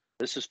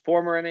This is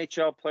former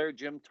NHL player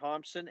Jim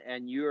Thompson,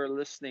 and you are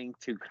listening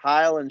to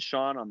Kyle and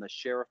Sean on the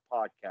Sheriff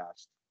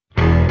Podcast.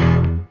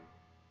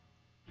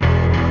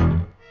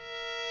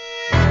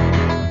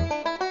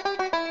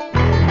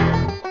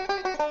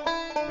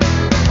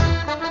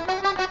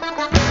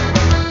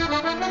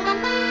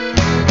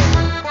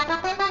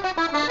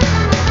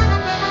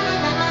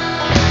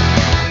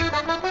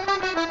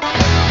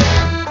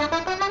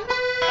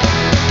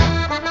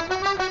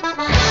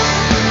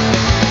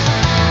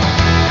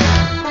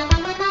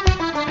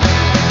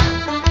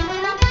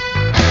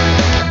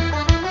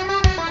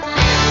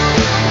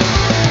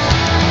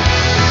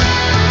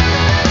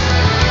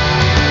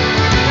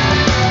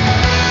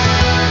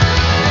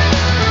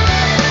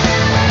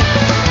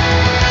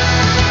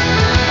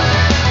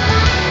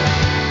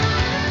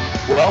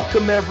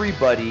 Welcome,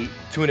 everybody,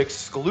 to an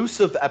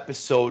exclusive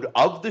episode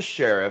of The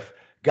Sheriff.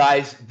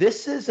 Guys,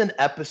 this is an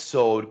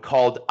episode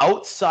called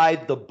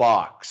Outside the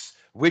Box,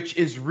 which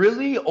is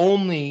really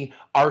only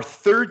our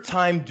third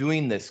time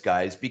doing this,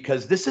 guys,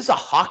 because this is a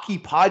hockey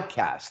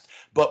podcast.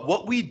 But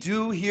what we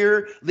do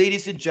here,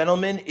 ladies and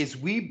gentlemen, is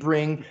we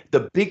bring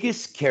the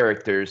biggest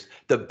characters,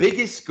 the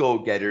biggest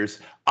go-getters,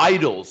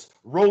 idols,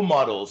 role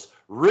models,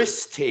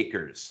 risk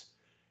takers.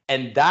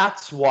 And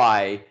that's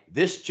why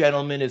this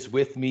gentleman is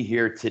with me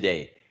here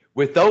today.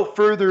 Without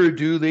further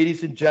ado,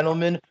 ladies and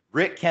gentlemen,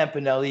 Rick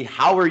Campanelli,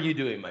 how are you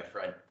doing, my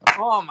friend?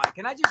 Oh my,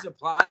 can I just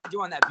applaud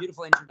you on that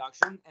beautiful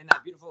introduction and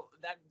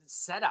that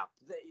setup?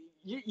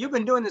 You've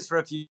been doing this for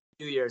a few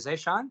years, eh,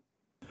 Sean?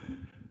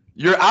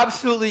 You're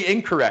absolutely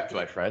incorrect,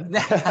 my friend.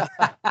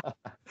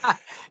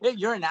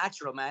 You're a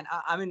natural, man.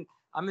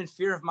 I'm in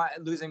fear of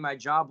losing my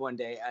job one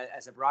day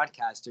as a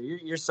broadcaster.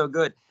 You're so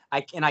good.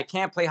 I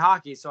can't play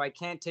hockey, so I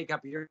can't take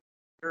up your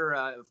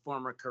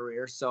former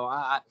career. So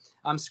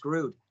I'm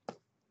screwed.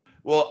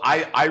 Well,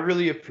 I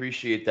really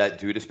appreciate that,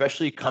 dude,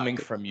 especially coming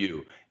from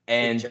you.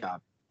 And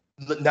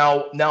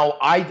now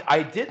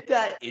I did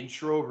that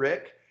intro,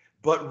 Rick,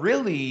 but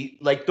really,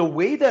 like, the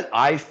way that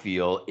I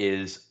feel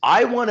is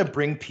I want to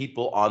bring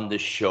people on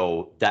this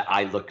show that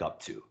I look up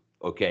to,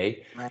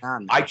 okay? Right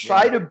on. I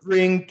try to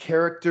bring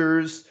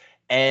characters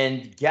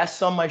and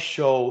guests on my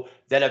show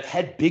that have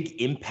had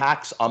big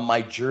impacts on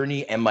my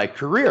journey and my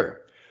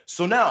career.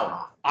 So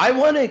now I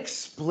want to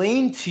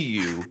explain to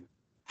you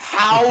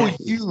how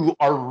you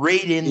are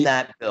right in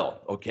that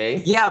bill,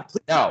 okay? Yeah, please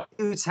now,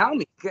 tell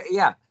me.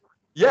 Yeah.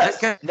 Yes.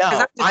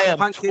 Now, I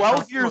am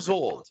 12 years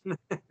old.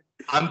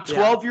 I'm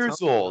 12 years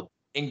old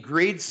in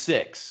grade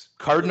 6,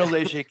 Cardinal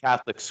Leger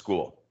Catholic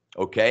School,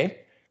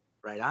 okay?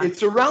 Right on.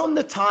 It's around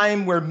the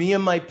time where me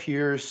and my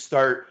peers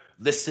start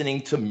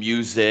listening to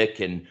music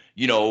and,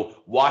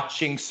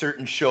 watching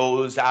certain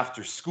shows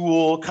after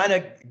school, kind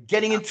of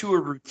getting into a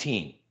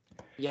routine.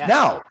 Yeah.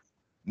 Now,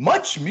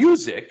 Much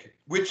Music,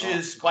 which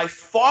is by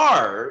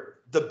far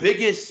the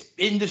biggest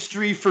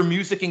industry for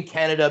music in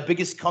Canada,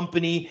 biggest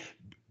company,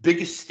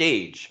 biggest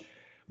stage,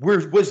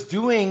 was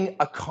doing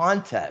a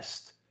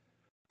contest,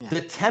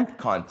 the Temp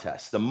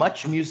contest, the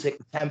Much Music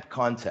Temp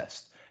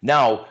contest.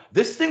 Now,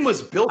 this thing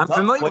was built up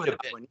quite a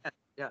bit.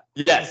 Yeah.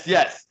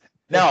 Yes.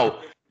 Now,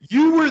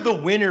 you were the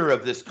winner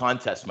of this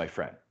contest, my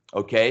friend,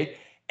 okay?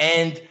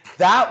 And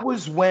that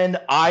was when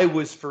I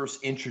was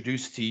first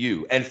introduced to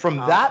you. And from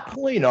that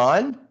point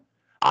on,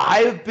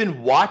 I've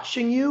been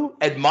watching you,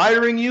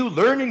 admiring you,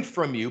 learning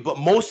from you, but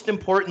most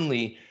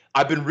importantly,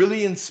 I've been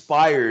really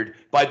inspired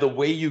by the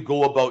way you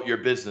go about your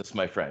business,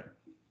 my friend.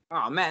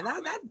 Oh man,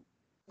 that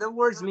the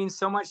words mean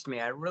so much to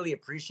me. I really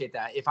appreciate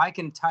that. If I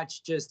can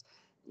touch just,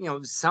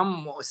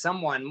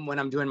 someone when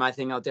I'm doing my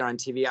thing out there on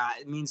TV,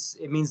 it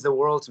means the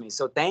world to me.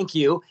 So thank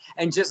you.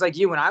 And just like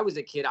you, when I was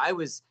a kid, I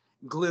was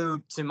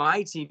glued to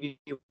my TV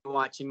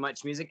watching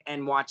Much Music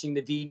and watching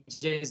the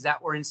VJs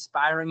that were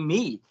inspiring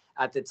me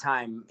at the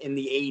time in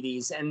the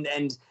 80s,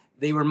 and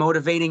they were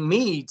motivating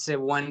me to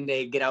one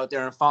day get out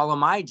there and follow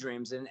my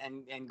dreams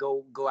and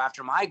go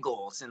after my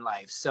goals in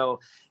life. So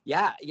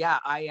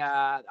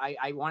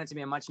I wanted to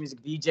be a Much Music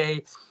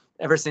VJ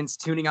ever since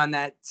tuning on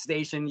that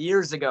station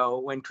years ago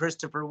when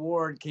Christopher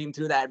Ward came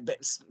through that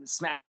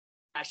smash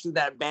through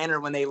that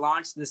banner when they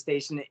launched the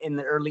station in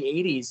the early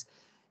 80s.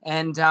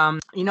 And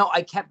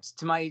I kept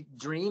to my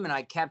dream and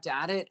I kept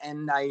at it,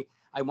 and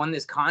I won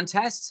this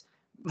contest.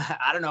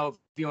 I don't know if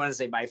you want to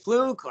say by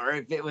fluke or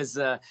if it was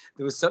there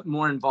was something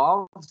more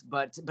involved,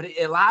 but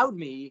it allowed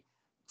me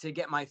to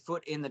get my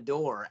foot in the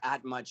door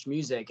at Much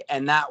Music,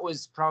 and that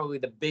was probably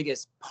the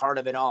biggest part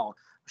of it all.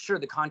 Sure,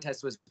 the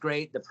contest was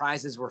great, the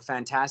prizes were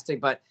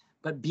fantastic, but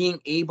being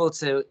able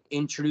to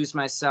introduce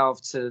myself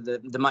to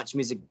the Much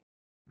Music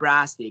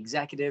brass, the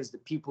executives, the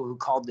people who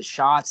called the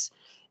shots,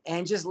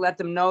 and just let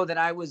them know that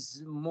I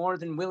was more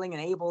than willing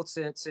and able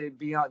to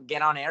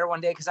get on air one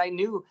day, because I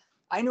knew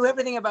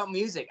everything about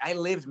music. I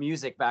lived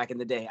music back in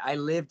the day. I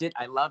lived it.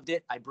 I loved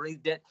it. I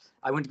breathed it.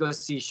 I went to go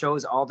see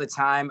shows all the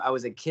time. I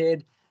was a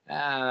kid.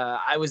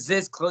 I was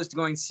this close to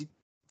going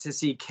to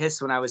see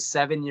Kiss when I was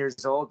 7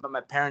 years old, but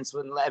my parents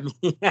wouldn't let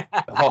me.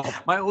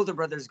 My older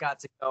brothers got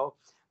to go.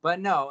 but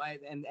no,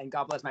 and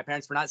God bless my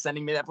parents for not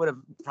sending me. That would have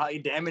probably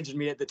damaged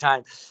me at the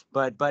time.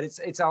 But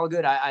it's all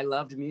good. I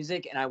loved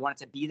music and I wanted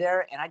to be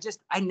there. And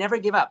I never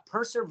give up.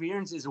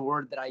 Perseverance is a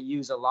word that I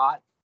use a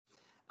lot,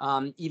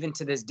 even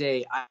to this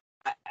day.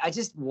 I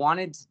just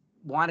wanted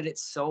it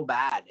so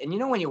bad. And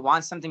when you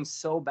want something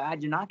so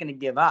bad, you're not going to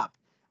give up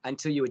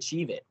until you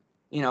achieve it.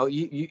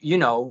 You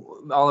know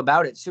all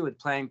about it too with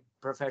playing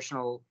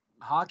professional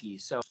hockey.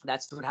 So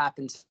that's what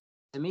happened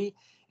to me.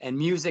 And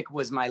music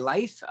was my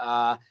life.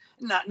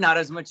 Not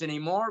as much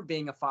anymore,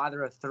 being a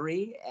father of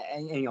 3,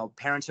 and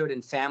parenthood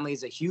and family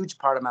is a huge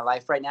part of my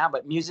life right now.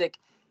 But music,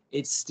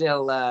 it's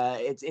still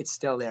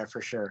still there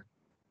for sure.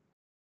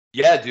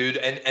 Yeah, dude,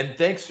 and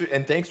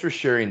thanks for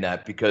sharing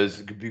that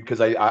because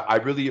I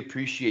really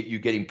appreciate you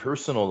getting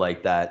personal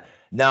like that.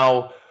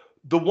 Now,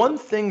 the one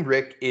thing,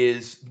 Rick,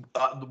 is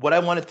what I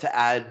wanted to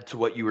add to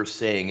what you were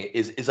saying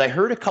is I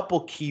heard a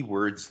couple key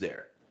words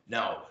there.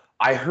 Now,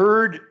 I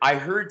heard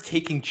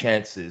taking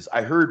chances.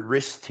 I heard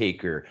risk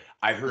taker.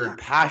 I heard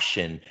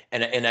passion,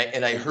 and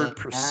I heard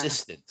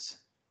persistence.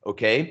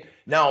 Okay.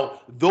 Now,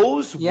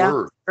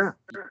 Sure.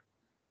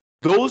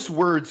 those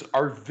words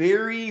are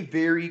very,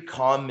 very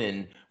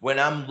common when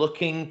I'm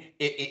looking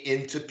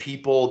into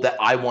people that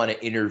I want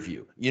to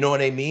interview. You know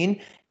what I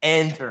mean?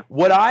 And Sure.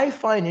 what I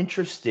find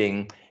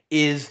interesting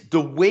is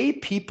the way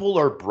people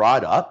are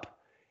brought up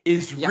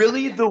is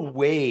really the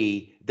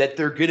way that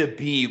they're going to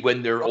be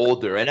when they're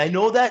older. And I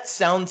know that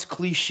sounds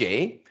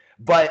cliche,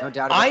 but No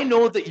doubt about I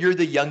know that you're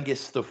the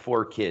youngest of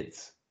 4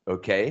 kids.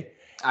 Okay.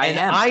 I And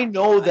am. I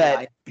know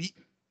that.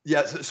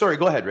 Yeah. Sorry.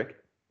 Go ahead, Rick.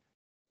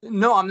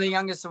 No, I'm the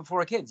youngest of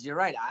 4 kids. You're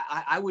right.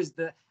 I was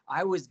the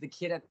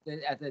kid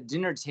at the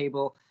dinner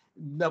table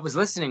that was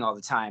listening all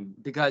the time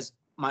because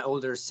my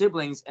older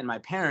siblings and my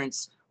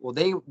parents, well,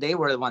 they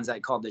were the ones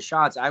that called the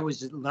shots. I was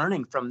just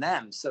learning from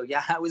them. So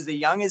yeah, I was the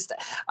youngest.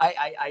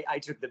 I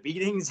took the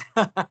beatings.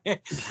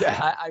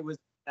 Yeah. I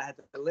had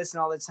to listen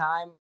all the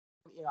time.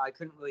 I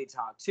couldn't really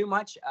talk too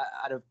much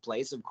out of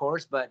place, of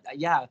course. But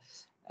yeah,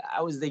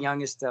 I was the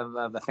youngest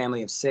of a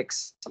family of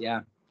 6.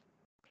 Yeah.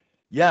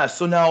 Yeah,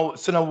 so now,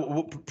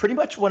 pretty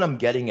much what I'm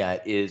getting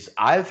at is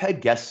I've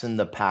had guests in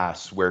the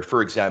past where,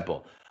 for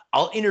example,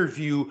 I'll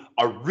interview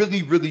a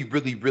really, really,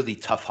 really, really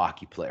tough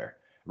hockey player,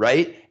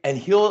 right? And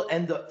he'll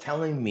end up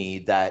telling me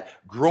that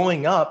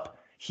growing up,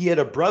 he had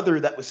a brother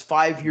that was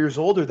 5 years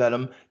older than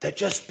him that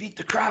just beat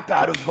the crap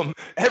out of him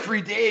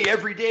every day,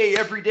 every day,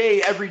 every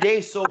day, every day.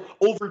 So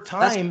over That's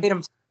time,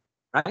 freedom,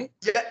 right?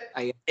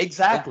 yeah,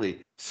 exactly.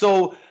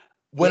 So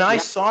when I Yeah.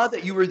 saw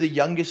that you were the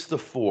youngest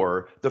of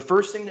 4, the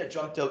first thing that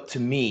jumped out to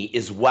me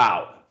is,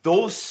 wow,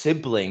 those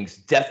siblings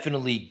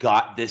definitely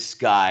got this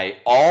guy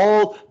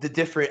all the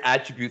different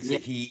attributes Yeah.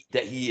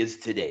 that he is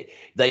today.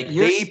 Like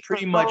You're they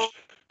pretty much.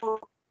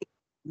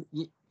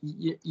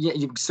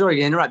 sorry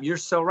to interrupt. You're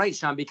so right,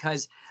 Sean,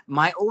 because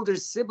my older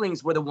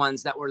siblings were the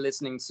ones that were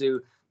listening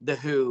to The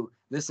Who,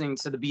 listening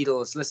to the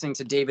Beatles, listening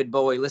to David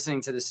Bowie,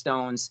 listening to the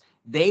Stones.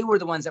 They were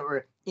the ones that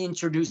were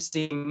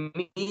introducing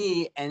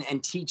me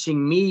and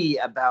teaching me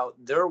about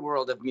their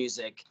world of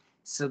music.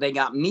 So they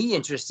got me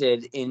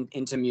interested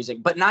into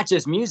music, but not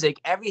just music,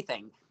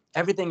 everything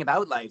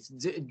about life,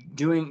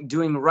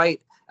 doing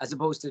right as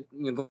opposed to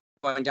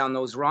going down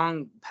those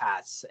wrong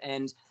paths.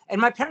 And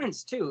my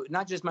parents too,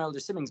 not just my older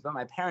siblings, but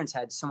my parents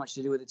had so much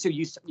to do with it too.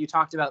 You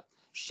talked about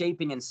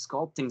shaping and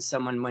sculpting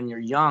someone when you're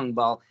young.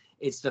 Well,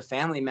 it's the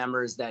family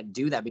members that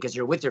do that because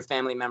you're with your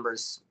family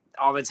members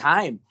all the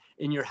time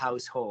in your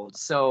household.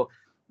 So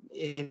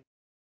if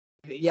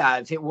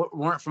it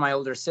weren't for my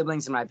older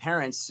siblings and my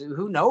parents,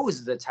 who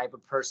knows the type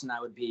of person I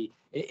would be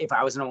if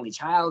I was an only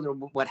child or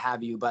what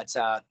have you. But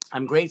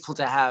I'm grateful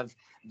to have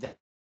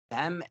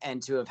them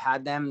and to have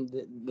had them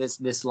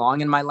this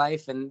long in my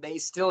life, and they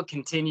still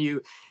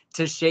continue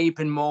to shape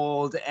and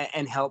mold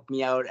and help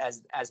me out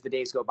as the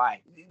days go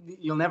by.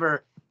 You'll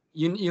never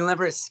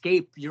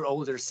escape your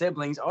older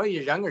siblings or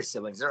your younger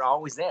siblings. They're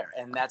always there,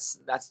 and that's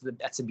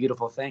a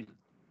beautiful thing.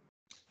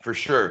 For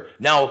sure.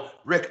 Now,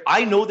 Rick,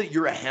 I know that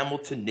you're a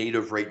Hamilton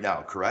native right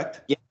now,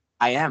 correct? Yeah,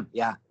 I am.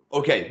 Yeah.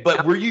 Okay,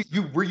 but were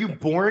you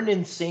born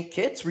in St.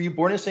 Kitts? Were you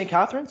born in St.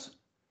 Catharines?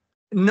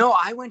 No,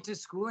 I went to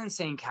school in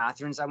St.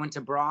 Catharines. I went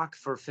to Brock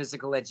for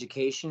physical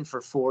education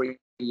for 4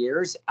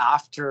 years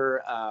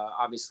after,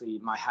 obviously,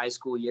 my high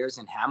school years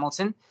in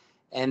Hamilton.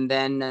 And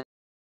then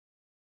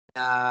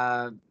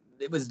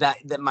it was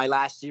that my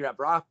last year at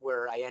Brock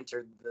where I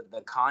entered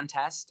the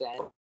contest,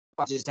 and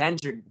I just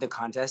entered the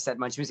contest at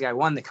Much Music. I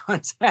won the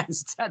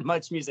contest at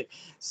Much Music.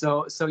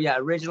 So yeah,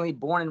 originally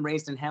born and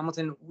raised in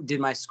Hamilton,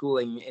 did my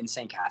schooling in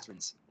St.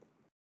 Catharines.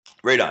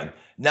 Right on.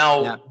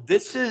 Now,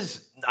 This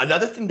is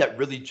another thing that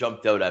really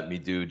jumped out at me,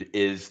 dude,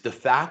 is the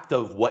fact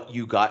of what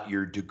you got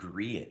your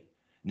degree in.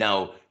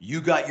 Now,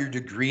 you got your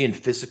degree in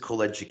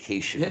physical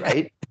education,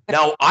 right?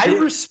 Now, I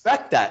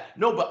respect that.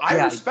 No, but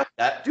I respect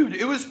that. Dude,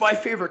 it was my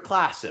favorite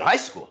class in high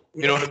school.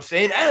 You know what I'm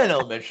saying? And in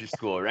elementary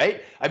school,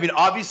 right? I mean,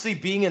 obviously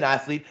being an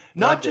athlete,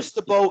 not just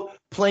about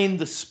playing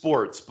the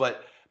sports,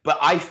 but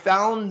I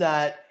found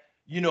that,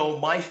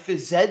 my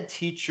phys ed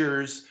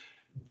teachers,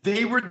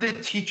 they were the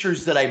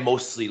teachers that I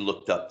mostly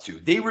looked up to.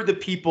 They were the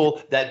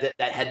people that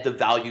had the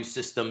value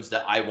systems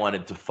that I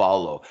wanted to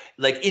follow,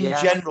 like in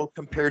Yeah. general,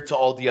 compared to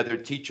all the other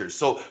teachers.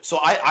 So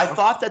I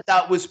thought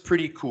that was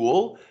pretty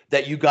cool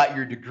that you got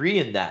your degree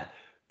in that.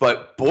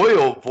 But boy,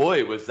 oh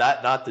boy, was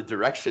that not the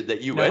direction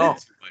that you went No.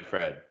 into, my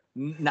friend.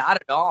 Not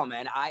at all,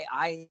 man.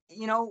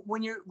 You know,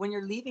 when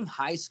you're leaving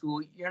high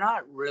school, you're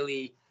not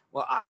really,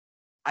 well,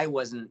 I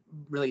wasn't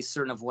really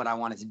certain of what I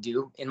wanted to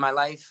do in my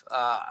life.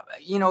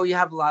 You know, you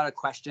have a lot of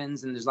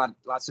questions and there's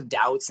lots of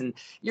doubts, and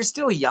you're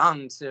still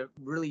young to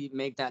really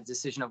make that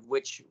decision of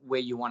which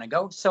way you want to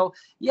go. So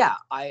yeah,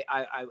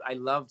 I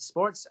loved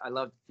sports. I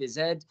loved phys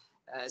ed.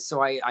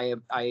 So I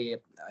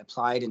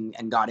applied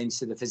and got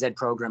into the phys ed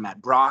program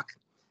at Brock.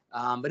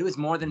 But it was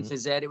more than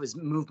phys ed. It was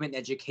movement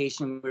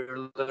education. We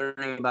were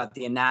learning about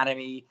the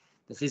anatomy,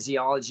 the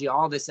physiology,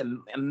 all this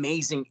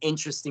amazing,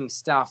 interesting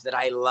stuff that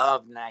I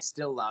loved and I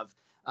still love.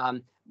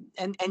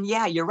 And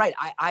yeah, you're right.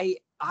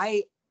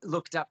 I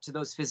looked up to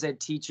those phys ed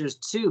teachers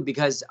too,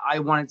 because I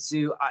wanted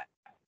to.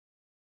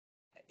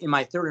 In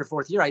my third or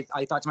fourth year,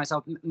 I thought to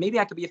myself, maybe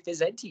I could be a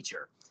phys ed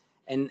teacher,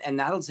 and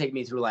that'll take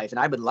me through life, and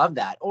I would love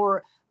that.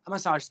 Or a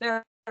massage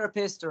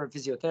therapist or a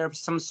physiotherapist,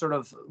 some sort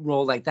of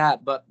role like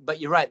that.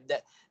 But you're right.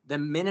 That the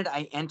minute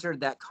I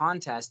entered that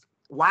contest,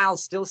 while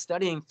still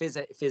studying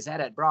phys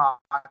ed at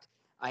Brock,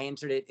 I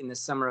entered it in the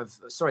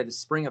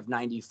spring of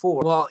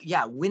 '94. Well,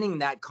 yeah, winning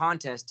that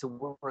contest to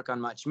work on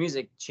Much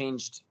Music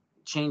changed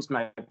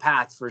my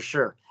path for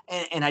sure.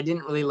 And I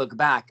didn't really look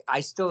back.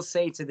 I still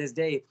say to this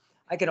day,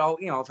 I could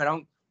if I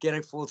don't get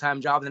a full-time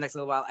job in the next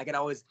little while, I could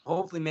always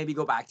hopefully maybe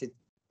go back to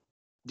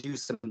do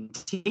some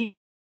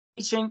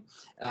teaching,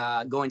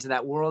 go into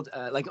that world.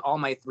 Like all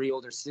my three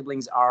older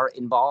siblings are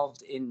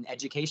involved in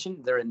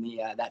education. They're in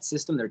the that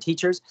system. They're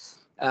teachers.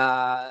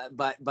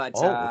 But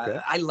Okay.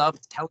 I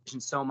loved television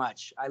so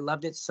much. I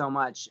loved it so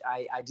much.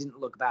 I didn't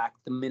look back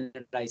the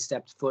minute I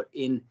stepped foot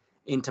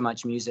into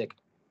Much Music.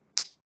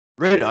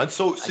 Right on.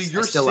 So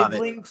your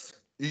siblings,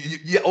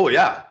 yeah, oh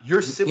yeah,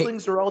 your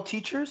siblings are all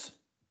teachers?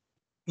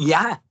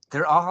 Yeah,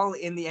 they're all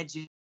in the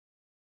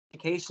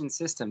education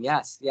system.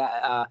 Yes,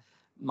 yeah.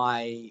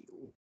 My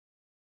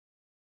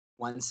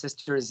one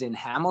sister is in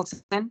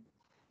Hamilton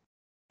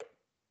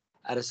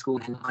at a school,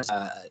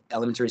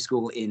 elementary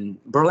school in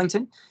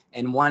Burlington,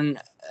 and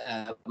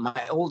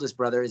my oldest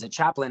brother is a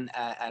chaplain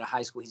at a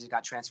high school. He just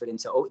got transferred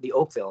into the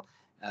Oakville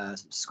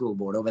school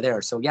board over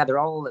there. So yeah, they're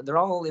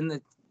all in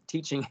the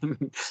teaching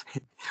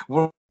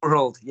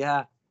world.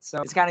 Yeah,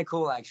 so it's kind of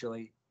cool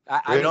actually.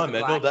 Right on,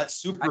 man. No, that's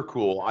super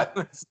cool.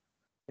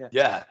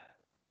 Yeah,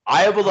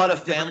 I have a lot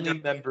of family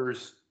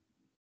members.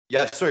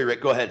 Yeah, sorry,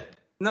 Rick. Go ahead.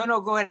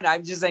 No, go ahead.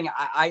 I'm just saying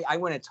I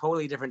went a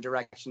totally different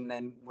direction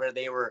than where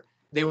they were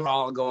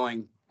all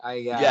going.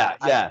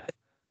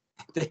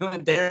 They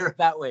went there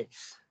that way.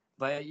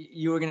 But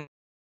you were gonna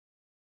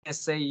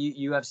say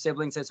you have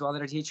siblings as well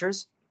that are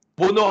teachers?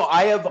 Well, no,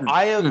 I have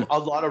a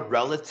lot of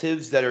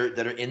relatives that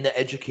are in the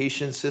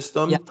education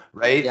system,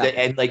 right? Yeah.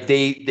 And like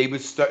they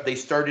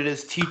started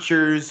as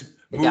teachers,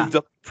 moved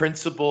up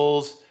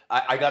principals.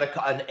 I got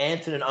an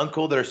aunt and an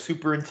uncle that are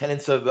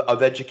superintendents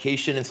of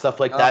education and stuff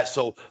like that.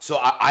 So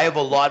I have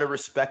a lot of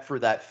respect for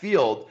that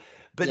field.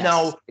 But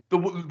now,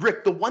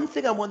 Rick, the one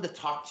thing I wanted to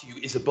talk to you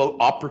is about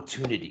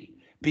opportunity,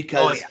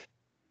 because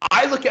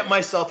I look at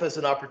myself as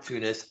an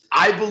opportunist.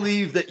 I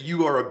believe that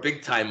you are a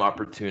big time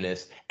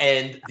opportunist.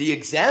 And the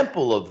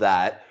example of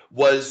that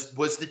was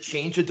the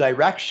change of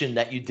direction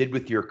that you did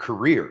with your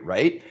career,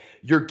 right?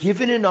 You're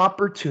given an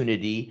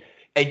opportunity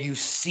and you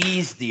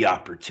seize the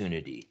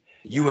opportunity.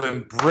 You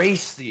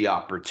embrace the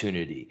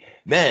opportunity.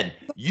 Man,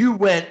 you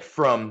went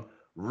from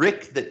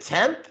Rick the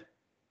Temp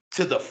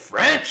to the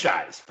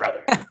franchise,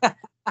 brother.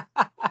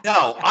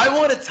 Now, I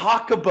want to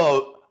talk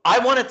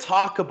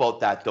about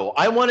that though.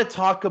 I want to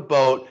talk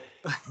about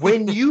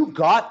when you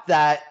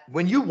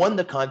won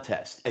the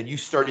contest and you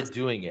started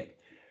doing it.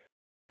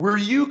 Were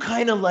you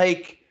kind of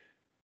like,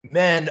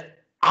 man,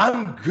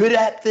 I'm good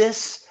at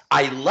this.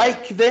 I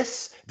like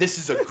this. This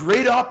is a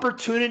great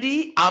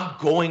opportunity. I'm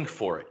going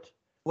for it.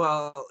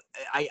 Well,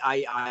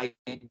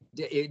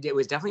 it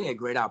was definitely a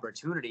great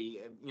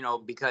opportunity,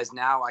 because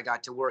now I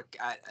got to work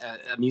at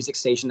a music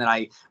station that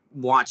I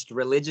watched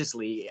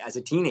religiously as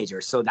a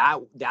teenager. So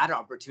that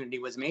opportunity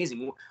was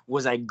amazing.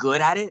 Was I good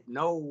at it?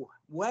 No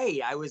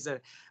way. I was a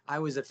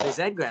phys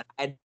ed grad.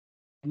 I had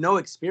no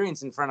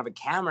experience in front of a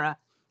camera.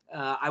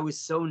 I was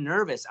so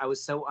nervous. I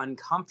was so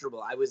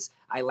uncomfortable.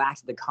 I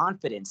lacked the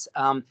confidence.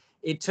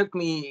 It took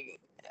me,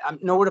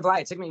 no word of lie,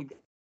 it took me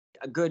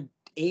a good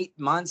 8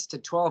 months to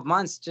 12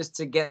 months just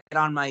to get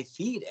on my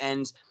feet.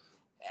 And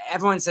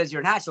everyone says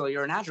you're a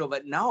natural,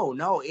 but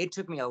no, it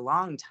took me a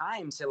long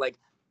time to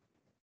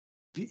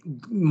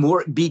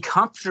be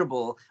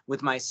comfortable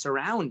with my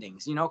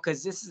surroundings,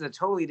 because this is a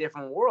totally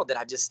different world that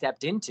I've just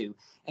stepped into,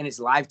 and it's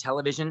live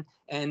television,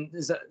 and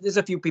there's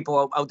a few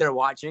people out there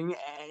watching,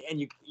 and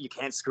you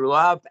can't screw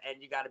up,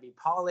 and you got to be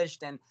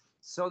polished, and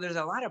so there's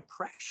a lot of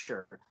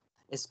pressure,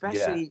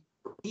 especially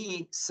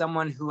me,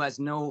 someone who has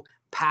no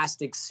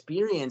past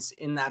experience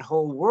in that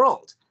whole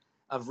world.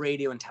 of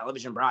radio and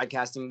television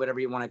broadcasting, whatever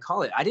you want to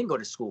call it. I didn't go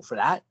to school for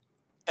that.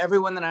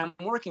 Everyone that I'm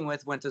working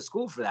with went to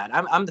school for that.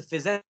 I'm the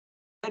phys ed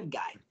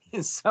guy.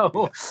 And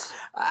so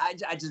I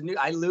just knew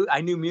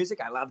I knew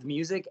music. I loved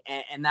music,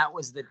 and that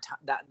was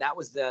that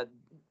was the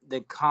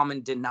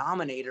common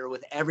denominator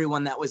with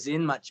everyone that was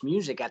in Much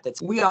Music at the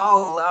time. We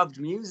all loved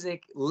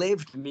music,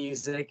 lived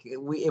music.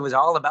 It was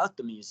all about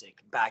the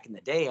music back in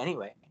the day,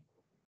 anyway.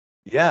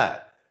 Yeah.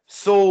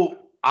 So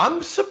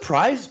I'm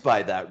surprised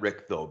by that,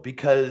 Rick, though,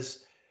 because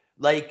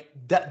like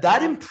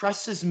that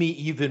impresses me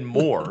even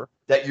more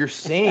that you're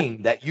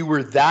saying that you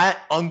were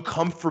that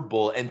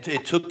uncomfortable and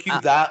it took you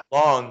that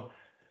long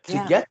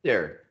to get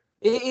there.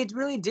 It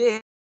really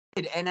did.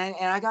 And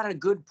I got a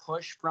good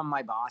push from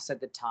my boss at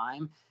the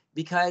time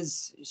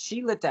because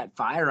she lit that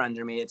fire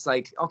under me. It's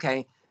like,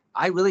 okay,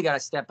 I really got to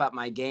step up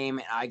my game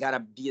and I got to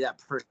be that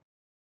person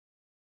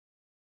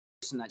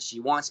that she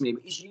wants me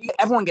to be.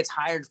 Everyone gets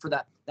hired for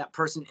that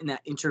person in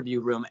that interview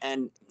room.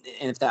 And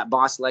if that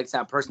boss likes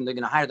that person, they're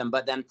going to hire them.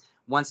 But then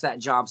once that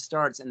job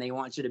starts and they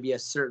want you to be a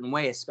certain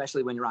way,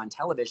 especially when you're on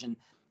television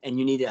and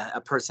you need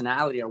a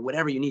personality or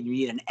whatever you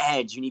need an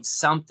edge, you need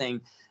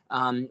something.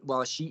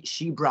 Well,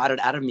 she brought it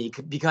out of me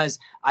because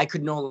I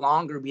could no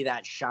longer be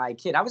that shy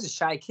kid. I was a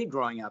shy kid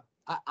growing up.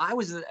 I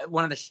was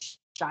one of the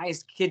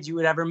shyest kids you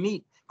would ever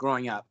meet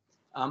growing up.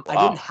 Wow.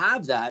 I didn't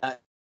have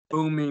that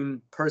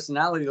booming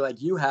personality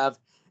like you have.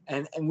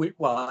 And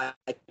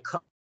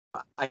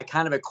I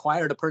kind of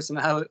acquired a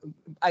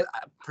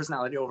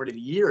personality over the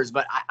years,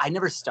 but I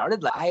never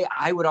started like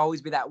I would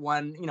always be that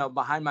one,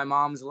 behind my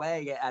mom's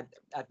leg at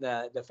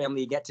the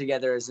family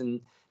get-togethers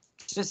and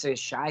just a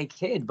shy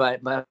kid,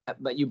 but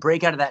you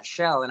break out of that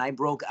shell, and I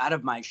broke out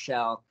of my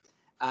shell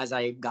as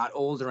I got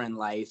older in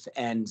life,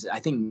 and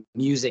I think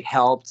music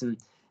helped, and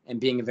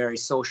being a very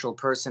social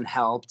person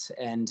helped,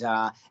 and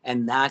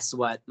that's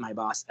what my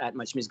boss at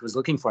Much Music was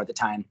looking for at the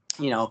time.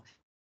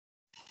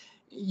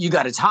 You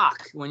got to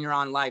talk when you're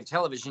on live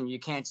television. You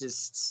can't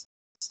just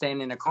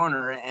stand in a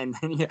corner, and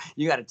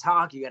you got to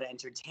talk. You got to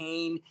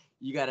entertain.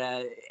 You got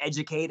to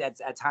educate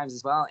at times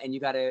as well, and you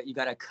got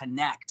to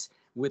connect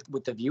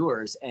with the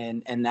viewers,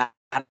 and that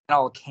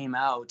all came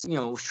out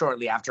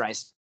shortly after I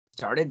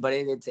started, but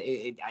I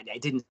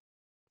didn't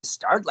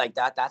start like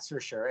that, that's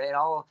for sure. It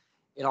all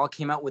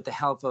came out with the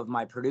help of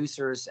my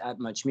producers at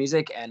Much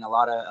Music and a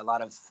lot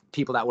of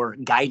people that were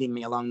guiding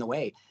me along the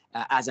way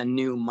as a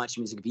new Much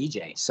Music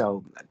VJ.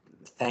 So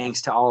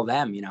thanks to all of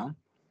them.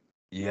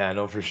 Yeah,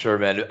 no, for sure,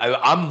 man.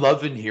 I'm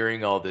loving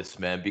hearing all this,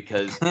 man,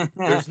 because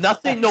there's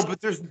nothing. No,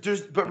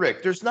 but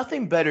Rick, there's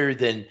nothing better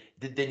than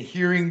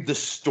hearing the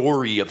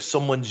story of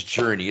someone's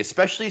journey,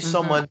 especially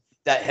someone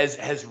that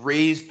has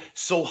raised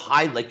so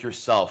high like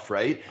yourself,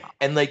 right?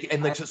 And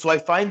so I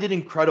find it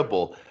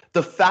incredible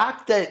the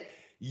fact that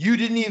you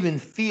didn't even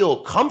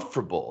feel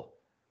comfortable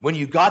when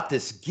you got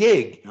this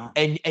gig,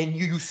 and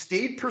you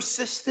stayed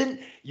persistent,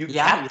 you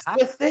kept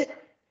with it.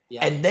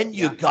 Yeah, and then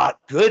you got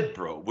good,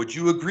 bro. Would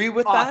you agree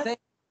with that?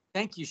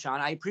 Thank you, Sean.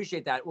 I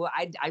appreciate that. Well,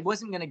 I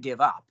wasn't going to give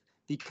up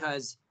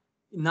because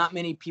not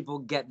many people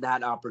get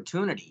that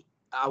opportunity.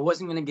 I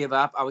wasn't going to give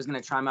up. I was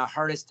going to try my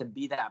hardest to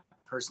be that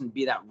person,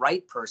 be that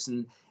right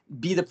person,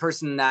 be the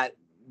person that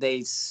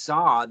they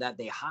saw, that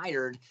they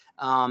hired.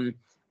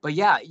 But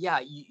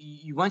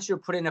you once you're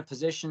put in a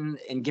position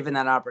and given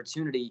that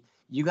opportunity,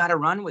 you got to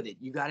run with it.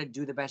 You got to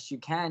do the best you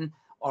can,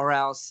 or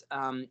else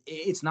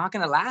it's not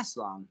going to last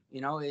long.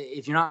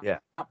 If you're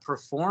not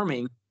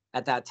performing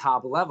at that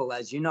top level,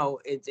 as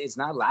it's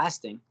not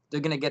lasting. They're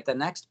going to get the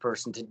next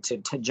person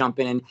to jump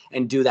in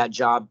and do that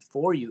job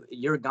for you.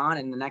 You're gone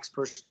and the next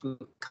person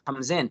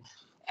comes in.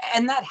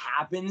 And that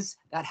happens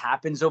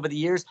over the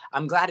years.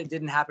 I'm glad it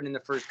didn't happen in the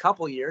first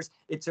couple of years.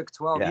 It took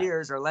 12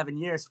 years or 11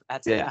 years for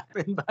that to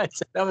happen, but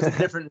that was a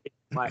different reason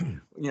why.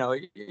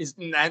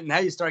 Now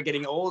you start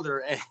getting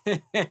older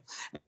and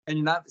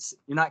you're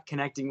not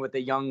connecting with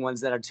the young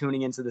ones that are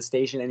tuning into the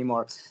station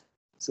anymore.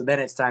 So then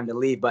it's time to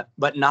leave,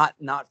 but not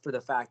for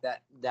the fact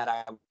that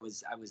I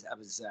was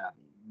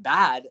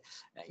bad.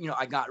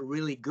 I got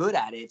really good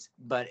at it,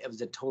 but it was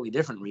a totally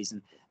different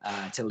reason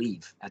to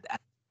leave that I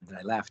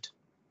left.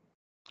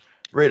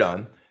 Right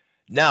on.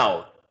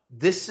 Now,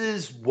 this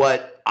is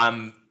what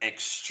I'm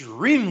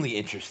extremely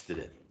interested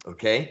in,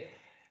 okay?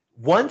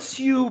 Once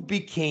you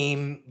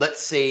became,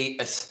 let's say,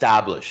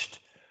 established,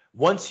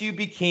 once you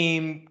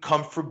became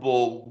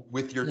comfortable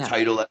with your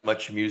title at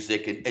Much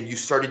Music and you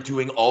started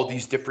doing all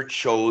these different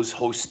shows,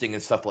 hosting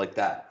and stuff like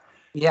that.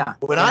 Yeah.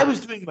 When I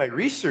was doing my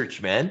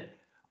research, man,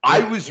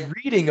 I was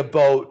reading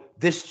about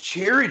this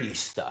charity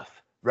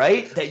stuff,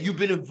 right? That you've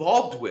been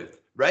involved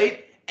with,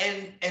 right?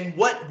 And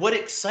what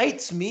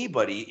excites me,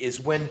 buddy,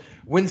 is when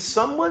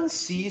someone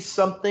sees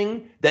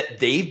something that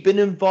they've been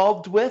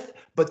involved with,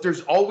 but there's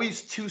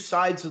always two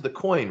sides of the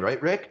coin,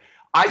 right, Rick?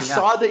 I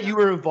saw that you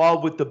were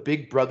involved with the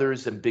Big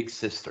Brothers and Big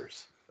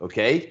Sisters,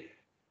 okay?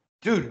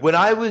 Dude, when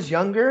I was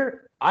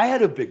younger, I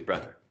had a big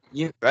brother,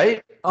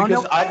 right?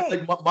 Because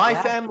my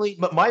family,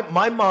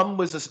 my mom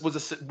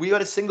we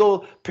had a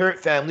single parent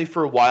family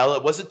for a while.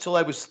 It wasn't until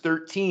I was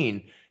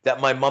 13 that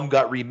my mom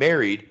got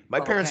remarried. My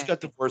parents Okay.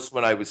 got divorced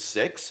when I was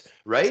 6,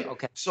 right?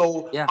 Okay.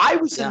 So Yeah. I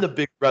was in Yeah. the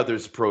Big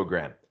Brothers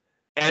program.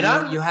 And And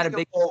I'm you had a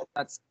reading big,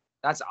 about,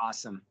 that's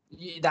awesome.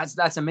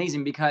 That's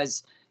amazing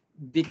because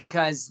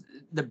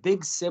the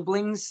big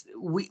siblings,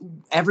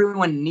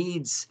 everyone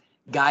needs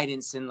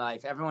guidance in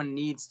life. Everyone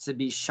needs to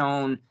be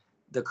shown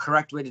the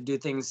correct way to do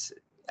things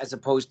as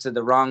opposed to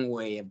the wrong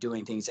way of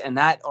doing things. And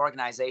that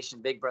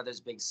organization, Big Brothers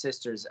Big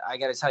Sisters, I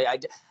got to tell you,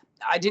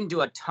 I didn't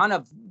do a ton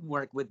of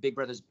work with Big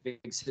Brothers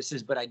Big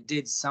Sisters, but I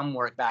did some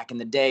work back in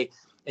the day,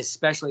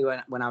 especially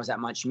when I was at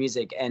Much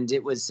Music, and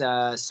it was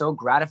so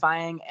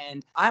gratifying.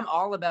 And I'm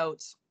all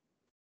about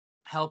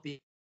helping,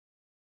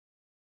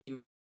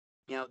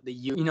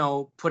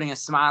 putting a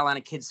smile on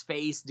a kid's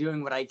face,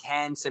 doing what I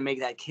can to make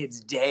that kid's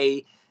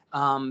day.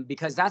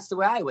 Because that's the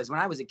way I was when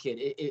I was a kid.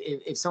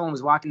 If someone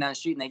was walking down the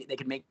street and they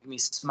could make me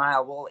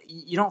smile, well,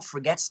 you don't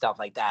forget stuff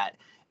like that.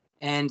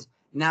 And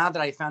now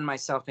that I found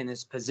myself in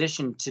this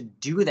position to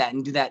do that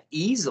and do that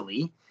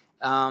easily,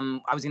 I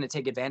was going to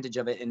take advantage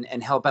of it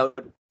and help out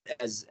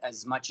as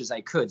much as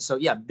I could. So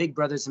yeah, Big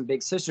Brothers and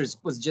Big Sisters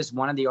was just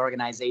one of the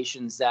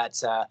organizations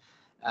that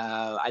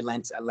I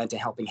lent a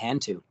helping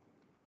hand to.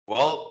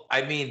 well,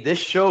 I mean, this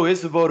show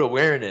is about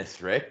awareness,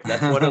 Rick.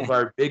 That's one of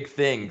our big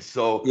things.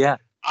 So Yeah.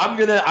 I'm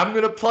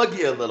gonna plug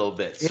you a little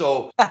bit.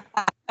 So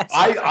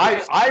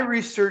I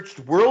researched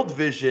World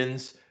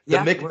Vision's, the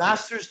Yeah.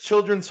 McMaster's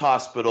Children's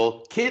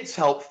Hospital, Kids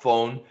Help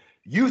Phone,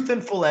 Youth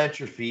and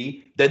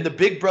Philanthropy, then the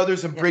Big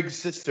Brothers and Yeah. Big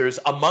Sisters,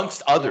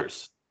 amongst Yeah.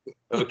 others.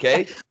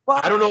 Okay.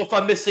 Well, I don't know if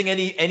I'm missing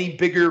any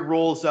bigger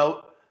roles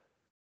out.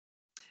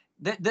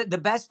 the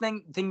best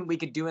thing we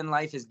could do in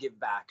life is give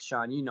back,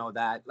 Sean. You know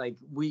that. Like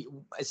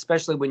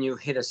especially when you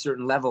hit a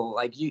certain level,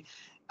 like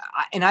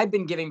and I've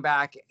been giving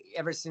back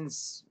ever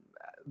since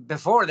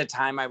before the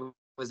time I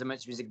was a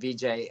Much Music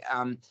VJ.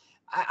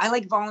 I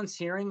like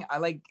volunteering. I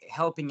like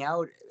helping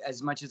out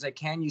as much as I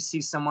can. You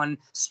see someone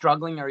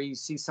struggling or you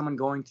see someone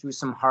going through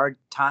some hard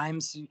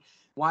times.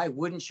 Why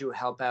wouldn't you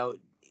help out?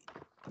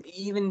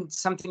 Even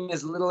something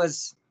as little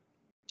as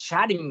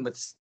chatting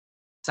with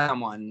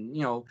someone,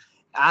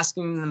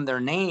 asking them their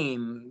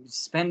name,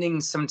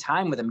 spending some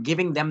time with them,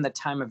 giving them the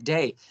time of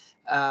day.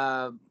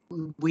 Uh,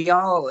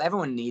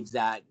 everyone needs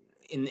that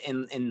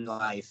in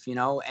life,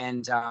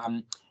 and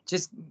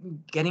just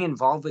getting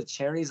involved with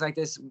charities like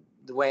this,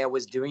 the way I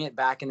was doing it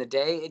back in the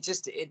day, it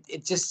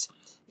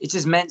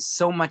just meant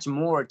so much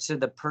more to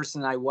the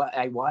person I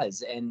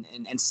was and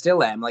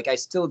still am. Like I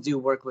still do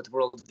work with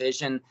World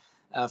Vision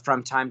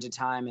from time to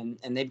time,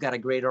 and they've got a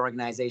great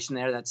organization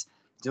there that's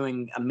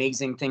doing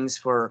amazing things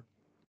for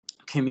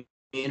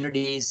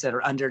communities that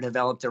are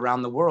underdeveloped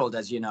around the world,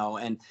 as you know,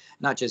 and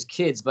not just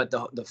kids, but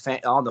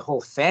the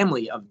whole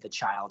family of the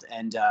child.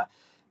 And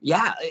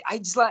yeah,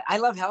 I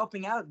love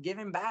helping out,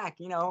 giving back.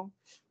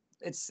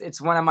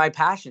 It's one of my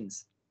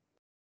passions.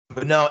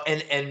 But no,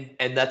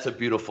 and that's a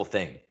beautiful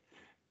thing.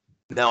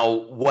 Now,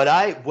 what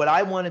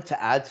I wanted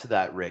to add to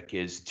that, Rick,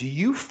 is do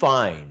you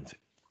find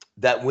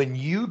that when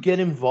you get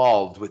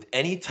involved with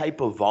any type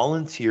of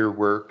volunteer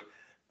work,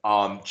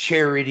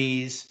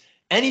 charities,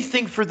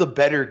 anything for the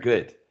better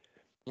good,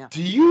 Yeah.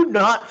 do you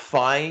not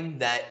find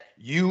that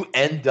you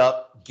end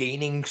up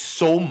gaining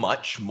so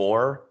much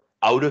more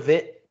out of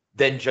it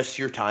than just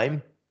your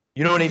time?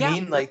 You know what I Yeah,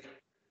 mean? Like,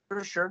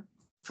 for sure.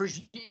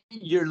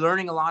 You're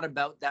learning a lot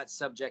about that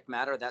subject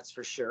matter, that's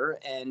for sure.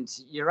 And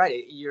you're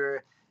right.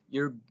 You're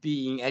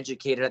being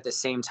educated at the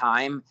same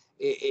time.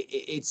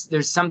 It's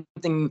there's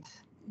something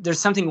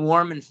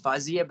warm and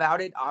fuzzy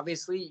about it,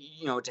 obviously,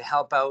 to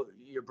help out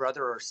your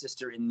brother or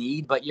sister in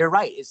need. But you're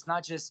right. It's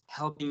not just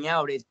helping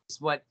out.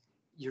 It's what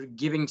you're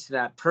giving to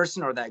that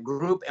person or that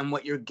group and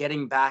what you're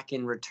getting back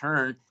in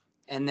return.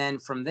 And then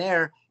from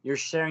there, you're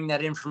sharing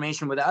that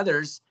information with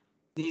others.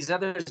 These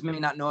others may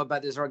not know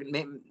about this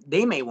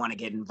they may want to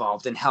get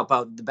involved and help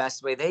out the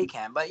best way they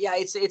can. But yeah,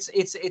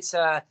 it's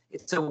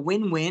a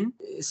win-win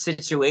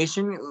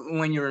situation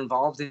when you're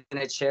involved in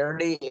a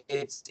charity.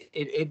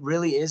 It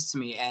really is to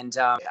me, and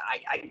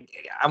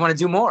I want to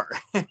do more.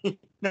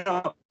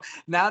 Now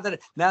that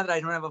I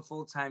don't have a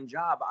full-time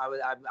job,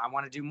 I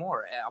want to do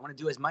more. I want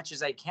to do as much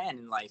as I can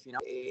in life.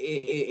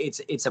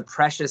 It's a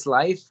precious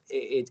life.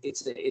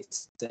 It's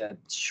a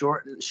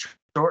short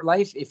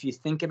life if you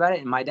think about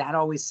it. And my dad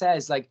always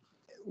says, like,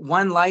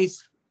 one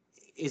life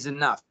is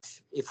enough.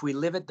 If we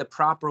live it the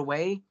proper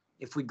way,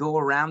 if we go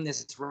around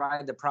this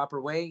ride the proper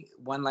way,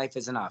 one life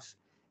is enough.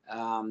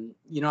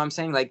 You know what I'm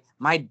saying? Like,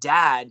 my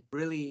dad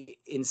really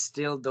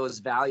instilled those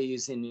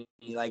values in me,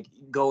 like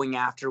going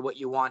after what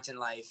you want in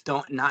life,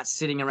 not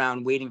sitting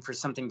around waiting for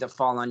something to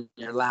fall on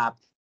your lap,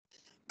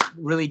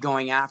 really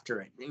going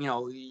after it.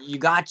 You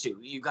got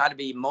to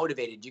be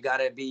motivated. You got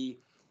to be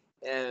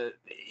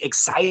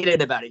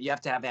excited about it. You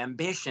have to have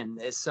ambition.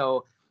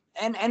 So,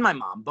 and my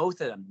mom, both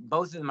of them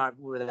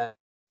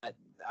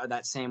are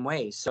that same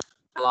way. So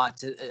I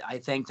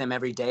thank them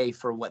every day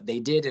for what they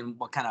did and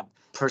what kind of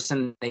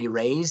person they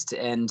raised.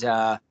 And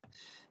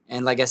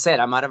like I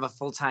said, I'm out of a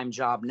full-time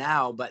job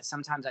now, but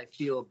sometimes I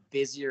feel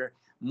busier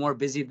more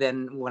busy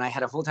than when I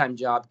had a full-time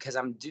job, because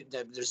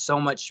there's so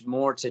much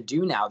more to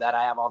do now that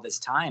I have all this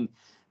time.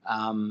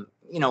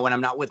 When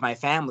I'm not with my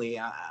family,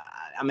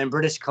 I'm in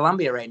British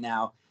Columbia right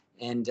now,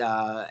 and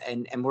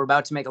we're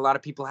about to make a lot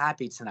of people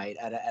happy tonight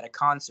at a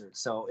concert.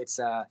 So it's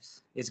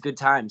good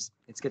times.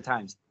 It's good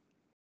times.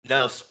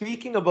 Now,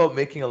 speaking about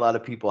making a lot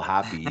of people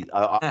happy,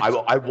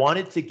 I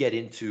wanted to get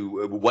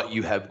into what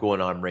you have going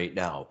on right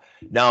now.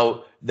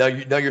 Now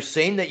you're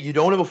saying that you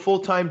don't have a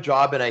full-time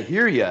job, and I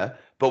hear you.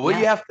 But what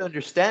you have to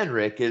understand,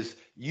 Rick, is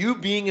you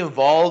being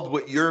involved,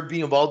 what you're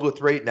being involved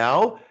with right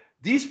now.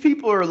 These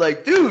people are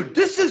like, dude,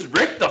 this is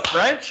Rick the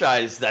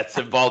franchise that's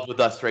involved with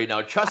us right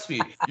now. Trust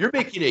me, you're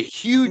making a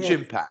huge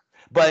impact.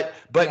 But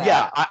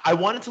I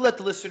wanted to let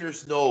the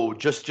listeners know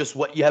just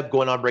what you have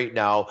going on right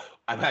now.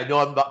 I know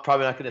I'm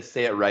probably not going to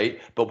say it right,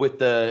 but with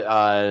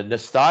the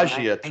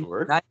Nostalgia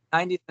tour.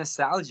 90s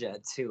Nostalgia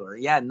tour.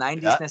 Yeah,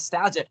 90s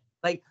Nostalgia.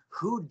 Like,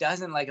 who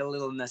doesn't like a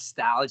little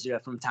nostalgia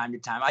from time to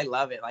time? I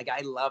love it. Like,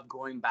 I love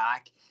going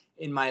back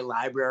in my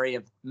library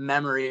of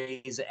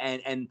memories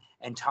and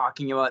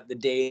talking about the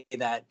day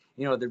that,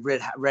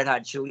 the Red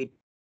Hot Chili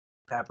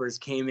Peppers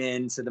came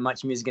into the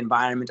Much Music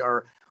environment,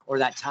 or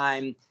that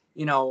time,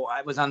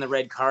 I was on the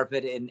red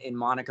carpet in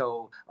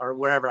Monaco, or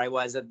wherever I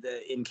was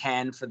in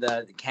Cannes for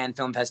the Cannes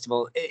Film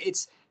Festival.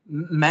 It's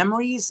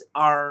memories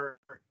are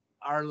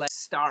like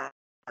stars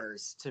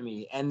to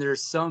me, and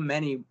there's so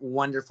many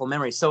wonderful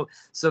memories. So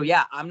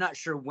yeah, I'm not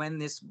sure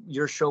when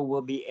your show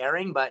will be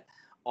airing, but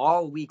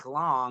all week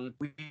long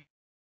we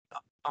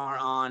are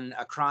on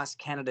a cross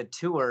Canada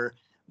tour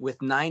with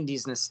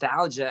 90s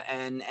Nostalgia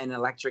and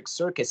Electric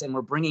Circus, and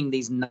we're bringing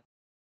these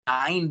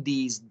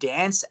 90s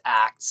dance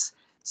acts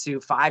to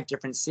 5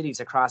 different cities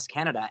across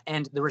Canada,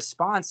 and the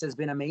response has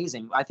been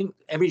amazing. I think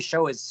every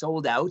show is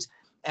sold out.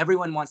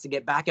 Everyone wants to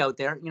get back out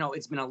there.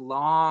 It's been a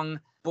long,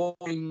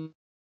 boring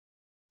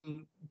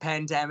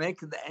pandemic,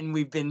 and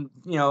we've been,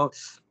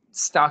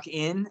 stuck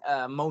in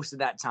most of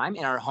that time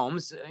in our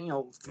homes,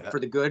 for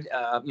the good.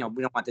 We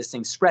don't want this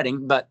thing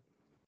spreading, but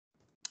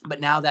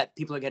now that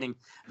people are getting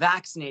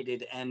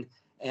vaccinated and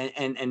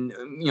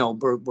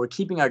we're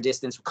keeping our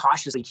distance,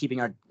 cautiously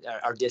keeping our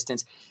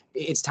distance,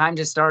 it's time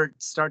to start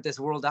this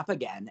world up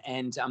again.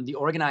 And the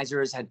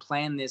organizers had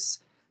planned this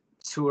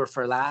tour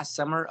for last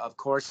summer. Of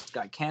course,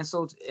 got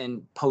canceled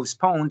and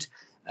postponed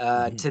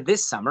to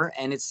this summer,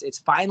 and it's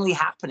finally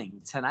happening.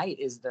 Tonight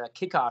is the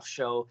kickoff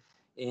show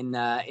in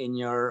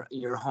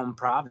your home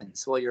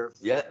province. Well, your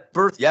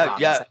birth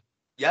province.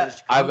 Yeah,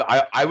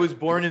 I was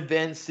born in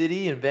Van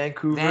City in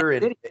Vancouver,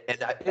 and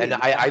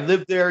I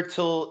lived there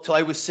till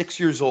I was 6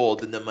 years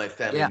old, and then my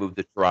family moved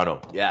to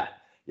Toronto. Yeah,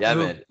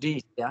 man.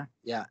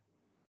 Yeah.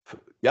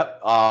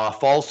 Yep.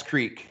 Falls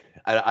Creek.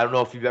 I don't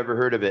know if you've ever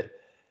heard of it.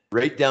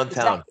 Right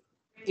downtown.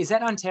 Is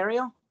that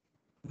Ontario?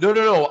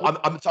 No.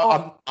 I'm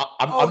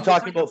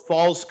talking about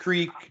Falls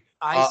Creek,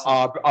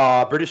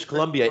 British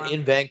Columbia,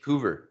 in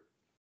Vancouver.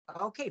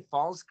 Okay,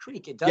 Falls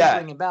Creek. It does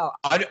ring a bell.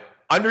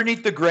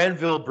 Underneath the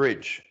Granville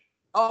Bridge.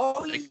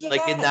 Oh,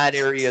 like in that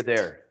area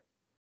there.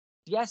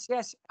 Yes.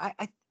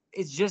 I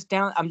it's just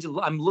down.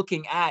 I'm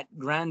looking at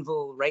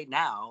Granville right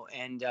now,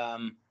 and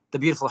the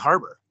beautiful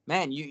harbor.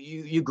 Man,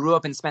 you grew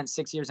up and spent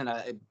 6 years in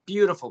a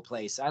beautiful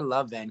place. I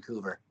love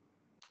Vancouver.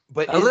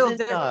 But a little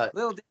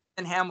different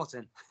than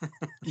Hamilton.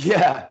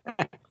 Yeah,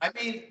 I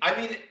mean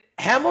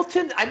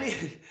Hamilton. I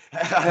mean,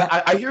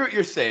 I hear what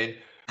you're saying,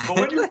 but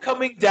when you're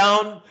coming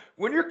down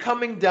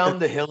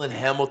the hill in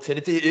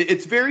Hamilton,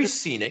 it's very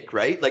scenic,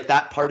 right? Like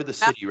that part of the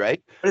city,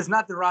 right? But it's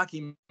not the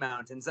Rocky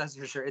Mountains, that's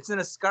for sure. It's an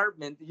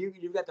escarpment.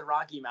 You've got the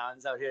Rocky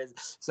Mountains out here,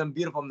 some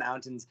beautiful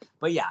mountains.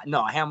 But yeah,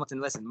 no,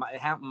 Hamilton. Listen,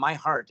 my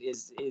heart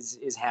is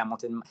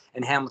Hamilton,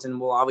 and Hamilton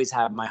will always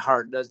have my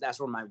heart. That's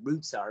where my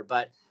roots are.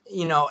 But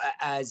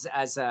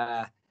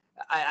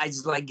I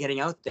just like getting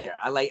out there.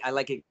 I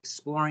like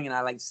exploring, and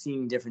I like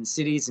seeing different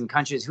cities and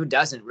countries. Who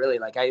doesn't really?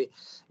 Like I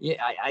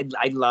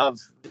love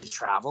to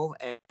travel,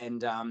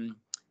 and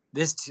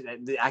this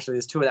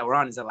tour that we're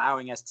on is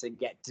allowing us to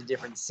get to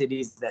different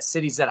cities, the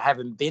cities that I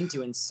haven't been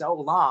to in so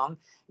long.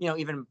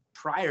 Even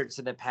prior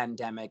to the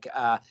pandemic.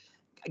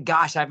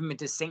 Gosh, I haven't been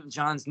to St.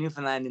 John's,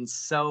 Newfoundland in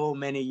so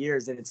many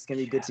years, and it's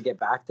gonna be good to get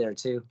back there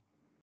too.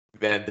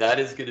 Man, that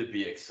is gonna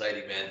be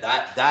exciting, man.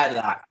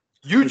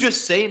 You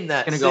just saying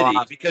that city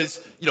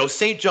because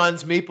St.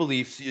 John's Maple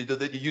Leafs,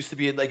 it used to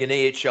be in like an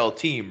AHL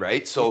team,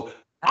 right? So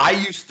I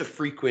used to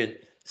frequent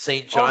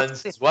St.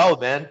 John's as well,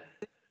 man.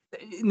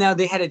 Now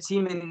they had a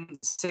team in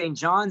St.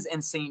 John's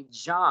and St.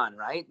 John,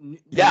 right?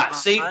 Yeah,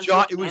 St.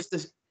 John. It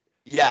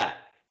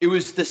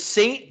was the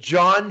St.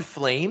 John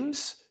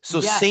Flames.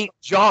 So St.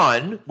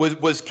 John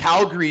was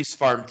Calgary's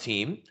farm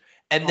team,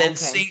 and then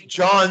St.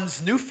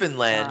 John's,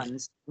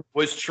 Newfoundland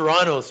was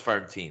Toronto's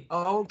farm team.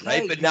 Okay,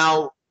 right? But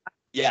now.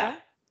 Yeah.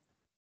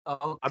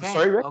 Okay. I'm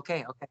sorry, Rick?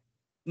 Okay.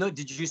 No,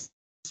 did you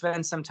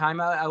spend some time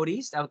out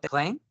east, out there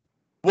playing?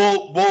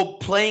 Well,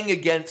 playing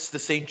against the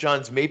St.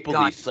 John's Maple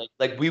God. Leafs,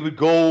 like we would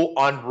go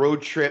on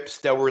road trips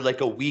that were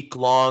like a week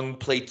long,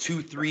 play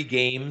 2-3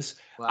 games.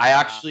 I Wow.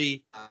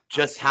 actually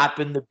just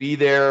happened to be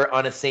there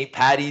on a St.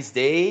 Patty's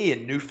Day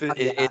in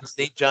Yeah. in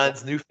St.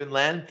 John's,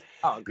 Newfoundland,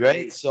 Oh, right?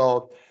 great.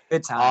 So,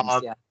 Good times.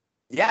 um, Yeah.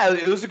 yeah,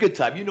 it was a good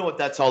time. You know what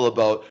that's all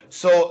about.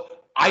 So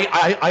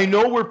I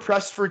know we're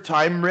pressed for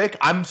time, Rick.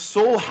 I'm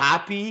so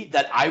happy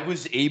that I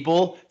was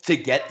able to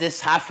get this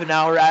half an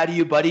hour out of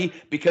you, buddy,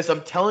 because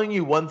I'm telling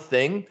you one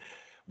thing.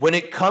 When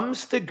it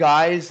comes to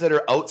guys that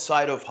are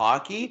outside of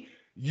hockey,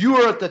 you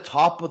are at the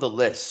top of the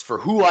list for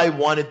who I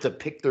wanted to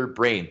pick their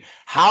brain,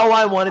 how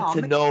I wanted Oh,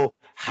 to man. know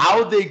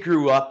how they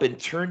grew up and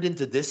turned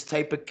into this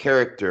type of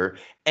character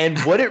and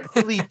what it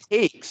really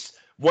takes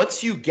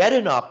once you get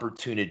an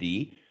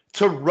opportunity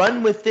to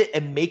run with it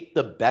and make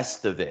the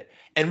best of it.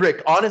 And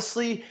Rick,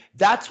 honestly,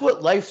 that's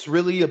what life's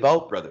really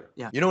about, brother.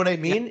 Yeah. You know what I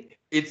Yeah. mean?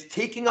 It's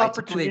taking I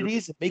totally agree.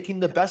 opportunities and making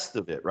the best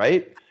of it,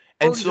 right?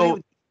 And Totally agree so,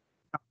 with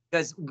you,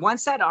 because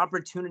once that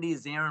opportunity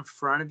is there in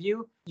front of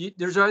you,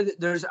 there's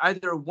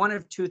either one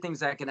of two things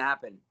that can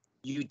happen.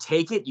 You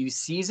take it, you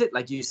seize it,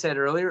 like you said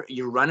earlier,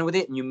 you run with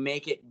it and you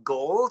make it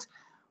gold,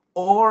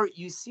 or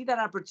you see that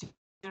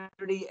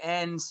opportunity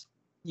and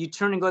you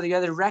turn and go the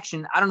other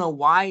direction. I don't know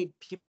why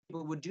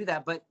people would do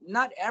that, but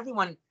not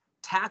everyone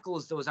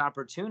tackles those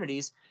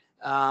opportunities.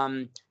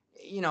 Um,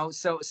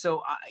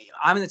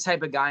 I'm the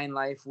type of guy in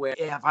life where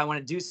if I want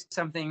to do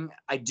something,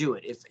 I do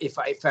it. If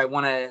I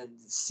want to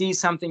see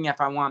something, if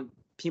I want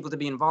people to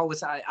be involved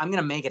with, I'm going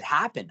to make it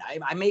happen.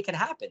 I make it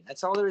happen.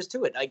 That's all there is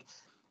to it. Like,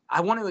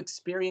 I want to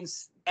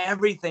experience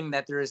everything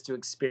that there is to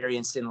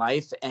experience in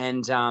life,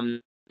 and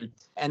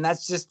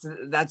that's just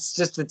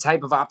the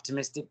type of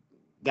optimistic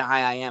guy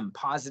I am.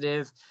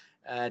 Positive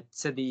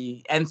to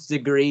the nth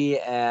degree,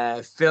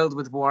 filled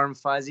with warm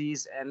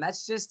fuzzies, and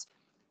that's just,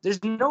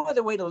 there's no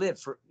other way to live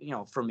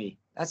for me.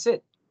 That's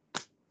it.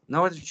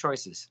 No other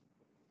choices.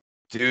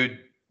 dude,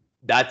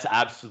 that's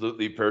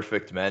absolutely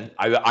perfect, man.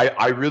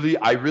 I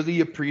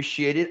really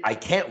appreciate it. I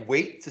can't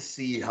wait to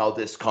see how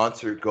this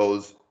concert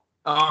goes.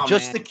 Oh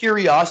Just man, the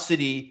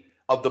curiosity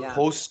of the yeah,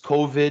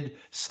 post-COVID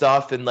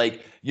stuff, and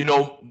like,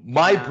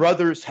 my yeah,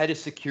 brother's head of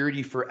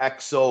security for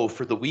XO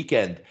for the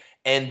weekend,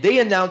 and they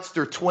announced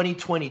their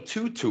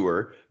 2022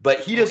 tour, but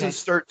he doesn't okay,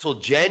 start till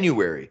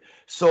January.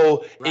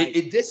 So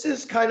right. this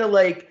is kind of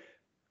like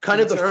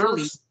It's the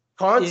early. first It is.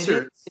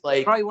 concerts, It's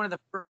like, probably one of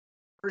the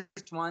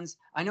first ones.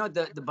 I know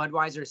the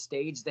Budweiser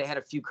stage, they had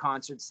a few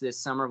concerts this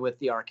summer with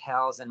the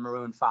Arkells and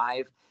Maroon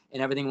 5,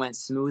 and everything went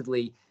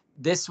smoothly.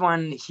 This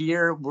one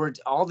here,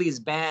 all these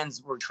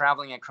bands were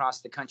traveling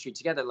across the country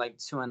together, like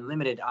To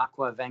Unlimited,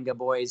 Aqua, Venga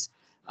Boys,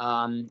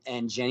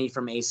 and Jenny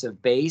from Ace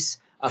of Base.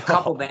 A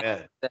couple oh bands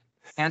man, that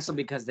canceled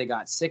because they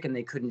got sick and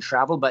they couldn't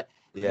travel. But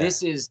yeah.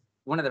 this is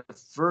one of the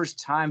first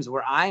times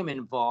where I'm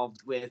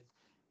involved with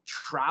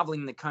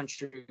traveling the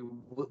country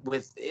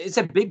with, it's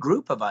a big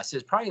group of us.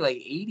 There's probably like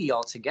 80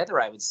 altogether,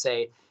 I would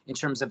say, in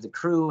terms of the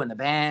crew and the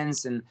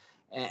bands and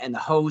the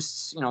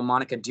hosts.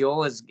 Monica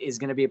Diol is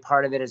going to be a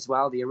part of it as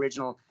well, the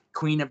original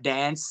Queen of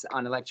Dance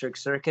on Electric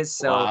Circus.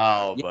 So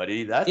Wow, yeah,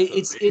 buddy, that's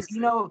it's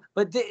amazing.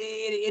 but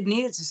it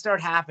needed to start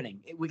happening.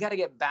 We got to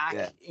get back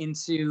Yeah.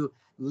 into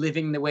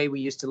living the way we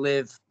used to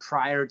live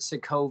prior to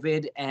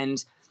COVID.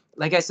 And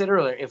like I said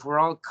earlier, if we're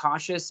all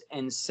cautious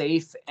and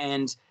safe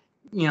and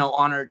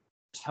on our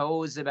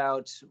toes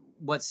about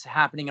what's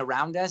happening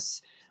around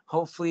us,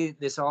 hopefully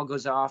this all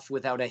goes off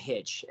without a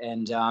hitch,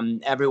 and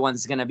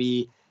everyone's going to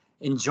be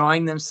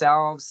enjoying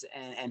themselves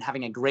and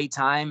having a great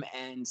time,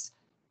 and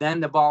then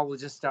the ball will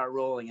just start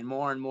rolling, and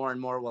more and more and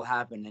more will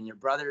happen, and your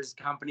brother's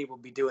company will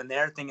be doing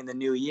their thing in the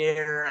new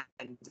year,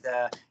 and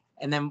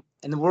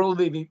the world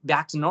will be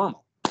back to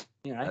normal.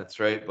 Right? That's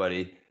right,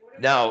 buddy.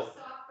 Now,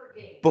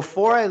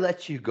 before I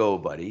let you go,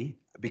 buddy,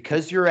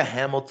 because you're a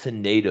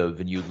Hamilton native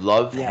and you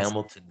love Yes.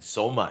 Hamilton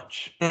so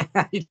much,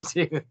 I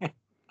do.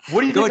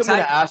 what do you Go think I'm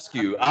going Tigers. to ask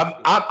you?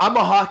 I'm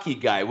a hockey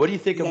guy. What do you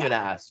think I'm Yeah. going to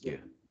ask you?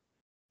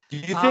 Do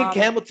you think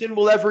Hamilton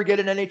will ever get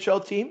an NHL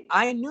team?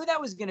 I knew that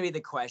was going to be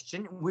the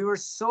question. We were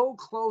so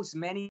close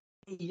many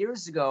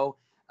years ago.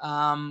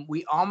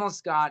 We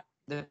almost got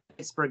the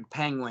Pittsburgh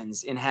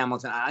Penguins in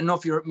Hamilton. I don't know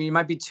if you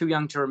might be too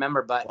young to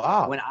remember, but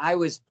Wow. when I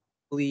was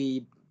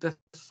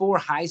before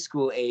high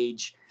school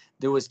age,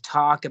 there was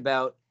talk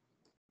about,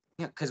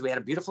 because we had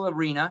a beautiful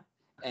arena,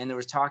 and there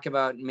was talk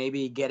about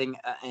maybe getting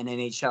an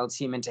NHL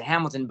team into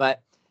Hamilton.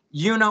 But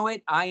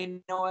I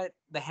know it.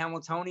 The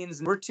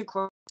Hamiltonians, we're too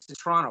close to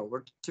Toronto.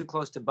 We're too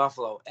close to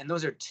Buffalo. And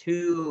those are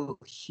two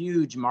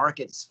huge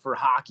markets for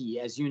hockey,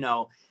 as you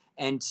know,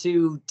 and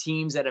two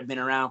teams that have been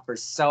around for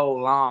so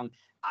long.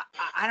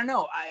 I don't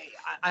know.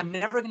 I'm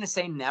never going to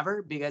say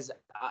never, because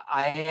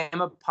I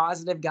am a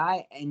positive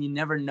guy, and you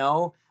never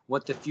know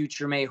what the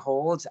future may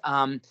hold.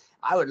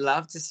 I would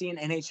love to see an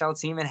NHL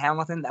team in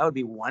Hamilton. That would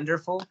be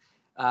wonderful.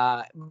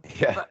 Yeah.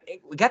 But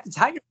we got the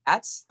Tiger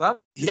Cats. Love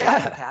the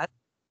Tiger Cats.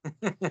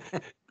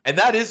 And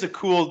that is a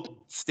cool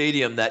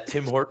stadium, that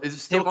Tim Hortons. Is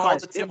it still called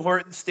the Tim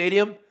Hortons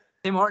Stadium?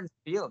 Tim Hortons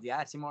Field.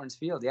 Yeah, Tim Hortons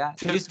Field. Yeah. It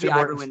Tim used to be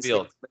Hortons Iberwin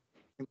Field.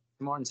 Stadium.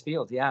 Tim Hortons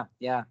Field. Yeah.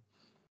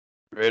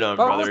 Right on,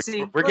 But brother. we'll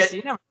see. We're We'll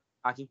see. Never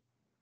hockey.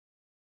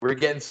 We're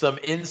getting some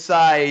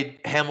inside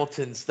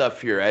Hamilton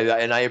stuff here,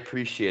 and I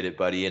appreciate it,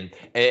 buddy.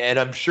 And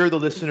I'm sure the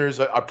listeners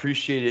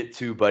appreciate it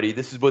too, buddy.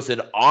 This was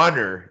an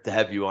honor to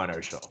have you on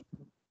our show.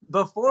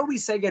 Before we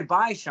say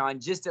goodbye, Sean,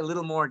 just a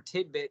little more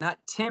tidbit, not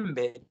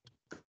Timbit,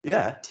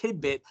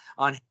 tidbit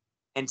on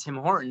and Tim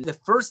Hortons. The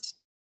first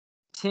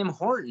Tim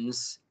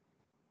Hortons,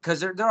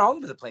 because they're all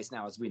over the place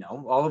now, as we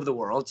know, all over the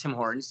world. Tim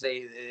Hortons,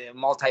 a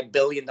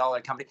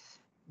multi-billion-dollar company.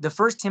 The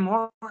first Tim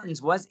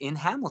Hortons was in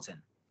Hamilton.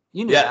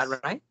 You knew that,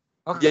 right?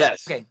 Okay.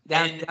 Yes. Okay.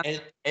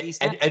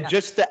 And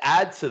just to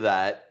add to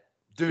that,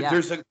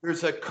 there's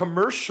a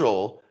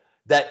commercial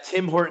that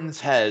Tim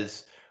Hortons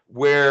has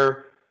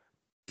where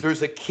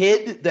there's a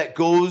kid that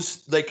goes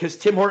because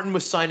Tim Horton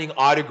was signing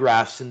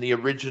autographs in the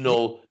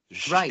original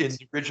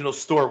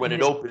store when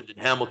it opened in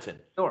Hamilton.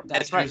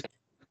 That's right.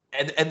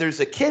 And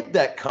there's a kid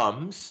that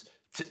comes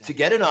to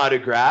get an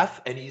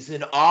autograph, and he's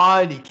in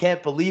awe and he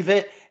can't believe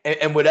it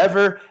and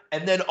whatever.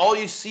 And then all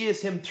you see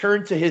is him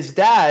turn to his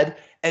dad,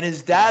 and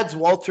his dad's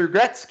Walter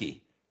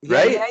Gretzky,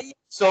 right?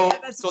 So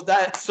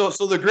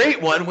the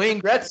great one,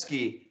 Wayne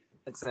Gretzky,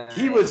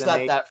 he was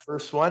at that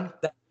first one.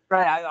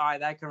 Right.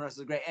 That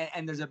commercial is great.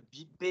 And there's a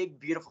big,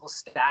 beautiful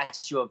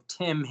statue of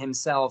Tim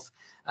himself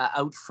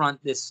out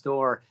front this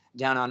store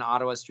down on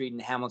Ottawa Street in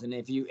Hamilton.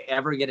 If you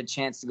ever get a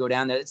chance to go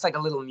down there, it's like a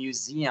little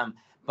museum.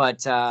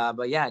 But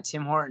yeah,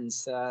 Tim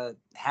Hortons,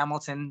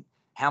 Hamilton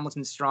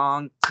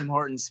Strong, Tim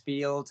Hortons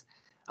Field,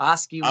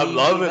 Oski. I'm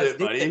loving it,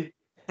 buddy.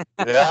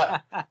 Yeah.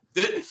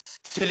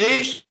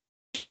 Today's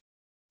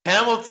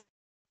Hamilton,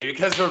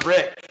 because of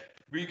Rick,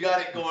 we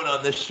got it going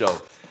on this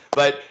show.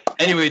 But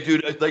anyway,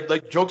 dude,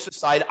 like jokes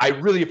aside, I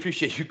really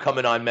appreciate you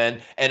coming on,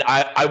 man. And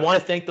I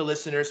want to thank the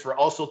listeners for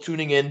also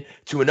tuning in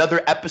to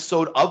another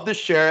episode of The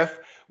Sheriff.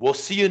 We'll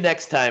see you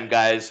next time,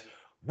 guys.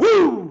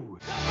 Woo!